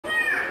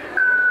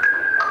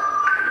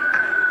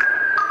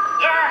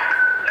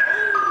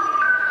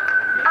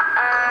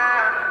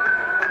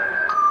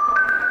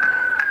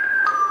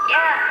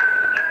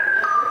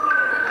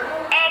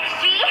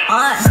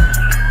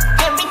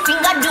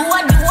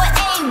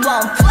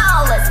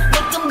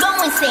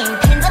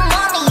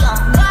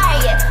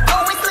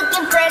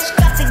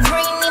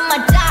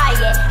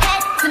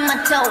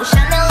glow,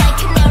 shining like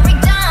canary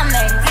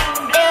diamonds.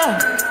 Yeah,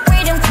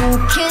 freedom cool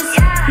kiss,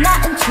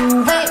 not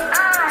into it.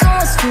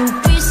 Going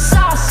stupid,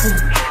 saucy.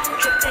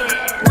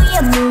 We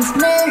a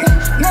movement,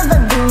 never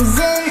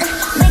losing.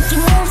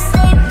 Making moves,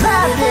 stay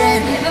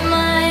poppin'. Giving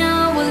my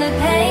all, will it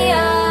pay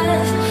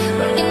off?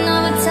 Working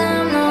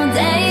overtime, no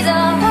days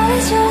off. All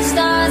these shooting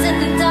stars in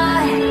the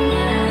dark.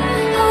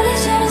 All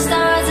these shooting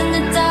stars in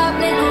the dark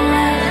make a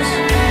wish.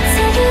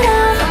 Take it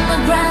off from the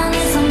ground,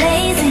 it's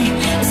amazing.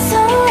 It's so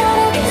out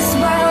of this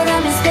world,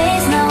 I'm in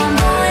space. Now I'm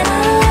going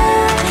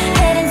up,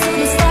 heading to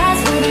the stars,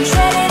 we done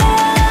tread it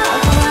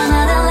up for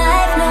another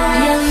life now.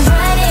 Yeah, we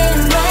riding,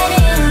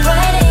 riding,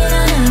 riding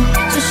on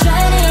up. So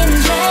shining,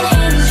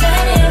 shining,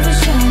 shining for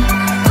sure.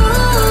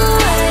 Ooh,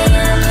 I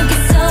am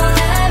looking so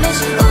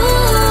lavish.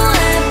 Ooh,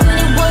 I put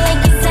it more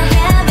like it's a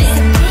habit. It's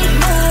a big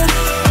move,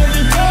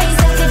 every day's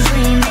like a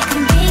dream.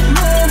 Making big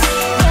moves,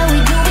 yeah, we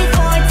do it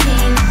for a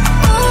team.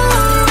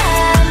 Ooh,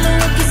 I'm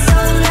looking so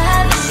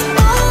lavish.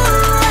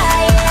 Ooh,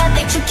 I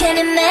bet you can't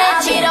imagine.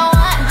 You know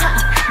what,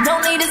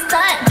 don't need a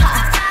stunt,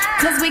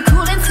 cause we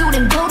cool and suit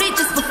and booty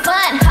just for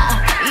fun,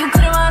 You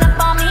couldn't run up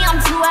on me, I'm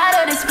too out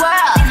of this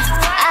world.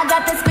 I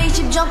got that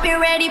spaceship jumping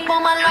ready for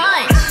my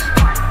lunch.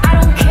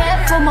 I don't care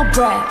for my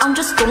bread, I'm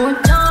just going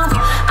dumb.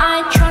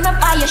 I ain't tryna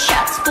buy your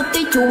shots, but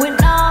they do it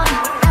now.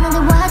 I know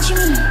they're watching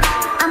me,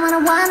 I'm on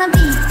a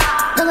wannabe.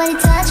 Nobody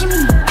touching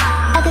me,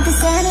 I got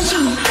this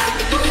energy.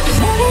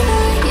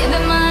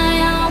 Giving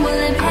my all,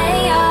 will it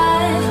pay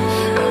off?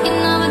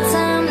 Working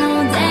overtime,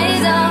 no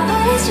days off.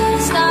 All these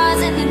shooting stars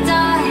in the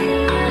dark.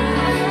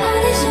 All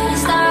these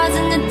shooting stars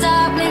in the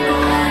dark make a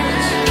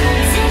wish.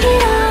 Take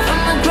it off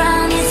from the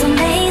ground, it's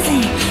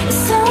amazing. It's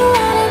so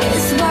out of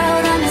this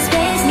world, I'm in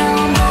space. Now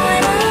I'm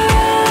going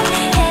up,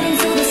 heading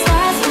to the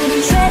stars, we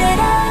done tread it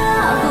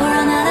up for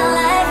another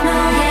life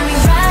now. Yeah, we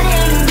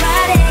riding,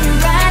 riding,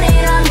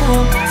 riding on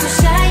low. So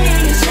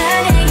shining,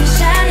 shining,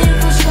 shining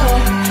for sure.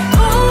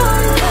 Ooh,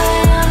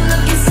 I'm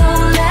looking so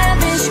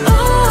lavish.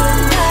 Ooh,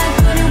 I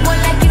put it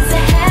one like it's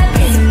a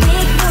habit.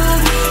 Big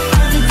move,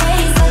 every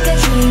day's like a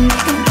dream.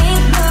 Making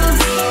big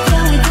moves,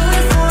 yeah, we do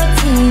it for a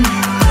team.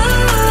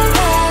 Ooh,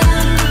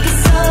 I'm looking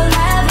so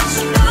lavish.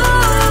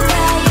 Ooh,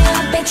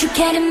 I bet you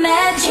can't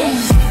imagine.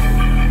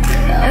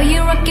 Oh,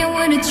 you're rocking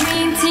with a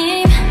dream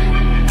team.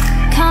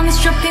 Comments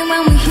dropping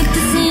when we hit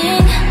the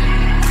scene.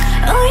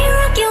 Oh, you're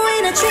rocking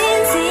with a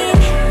dream team.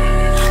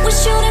 We're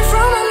shooting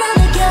from a